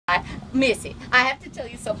Missy, I have to tell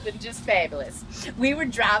you something just fabulous. We were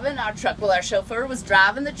driving our truck. Well, our chauffeur was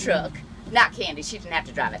driving the truck. Not Candy. She didn't have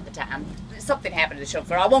to drive at the time. Something happened to the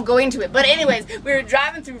chauffeur. I won't go into it. But anyways, we were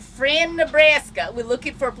driving through Friend, Nebraska. We're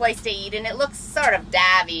looking for a place to eat, and it looks sort of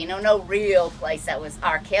divey, you know, no real place that was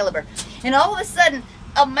our caliber. And all of a sudden,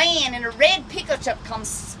 a man in a red pickup truck comes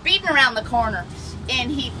speeding around the corner,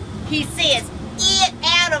 and he says, "Get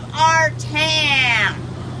out of our town."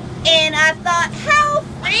 And I thought, how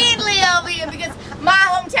friendly of him, because my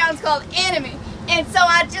hometown's called Enemy. And so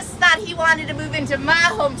I just thought he wanted to move into my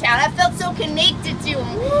hometown. I felt so connected to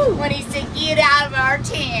him when he said, "Get out of our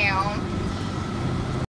town."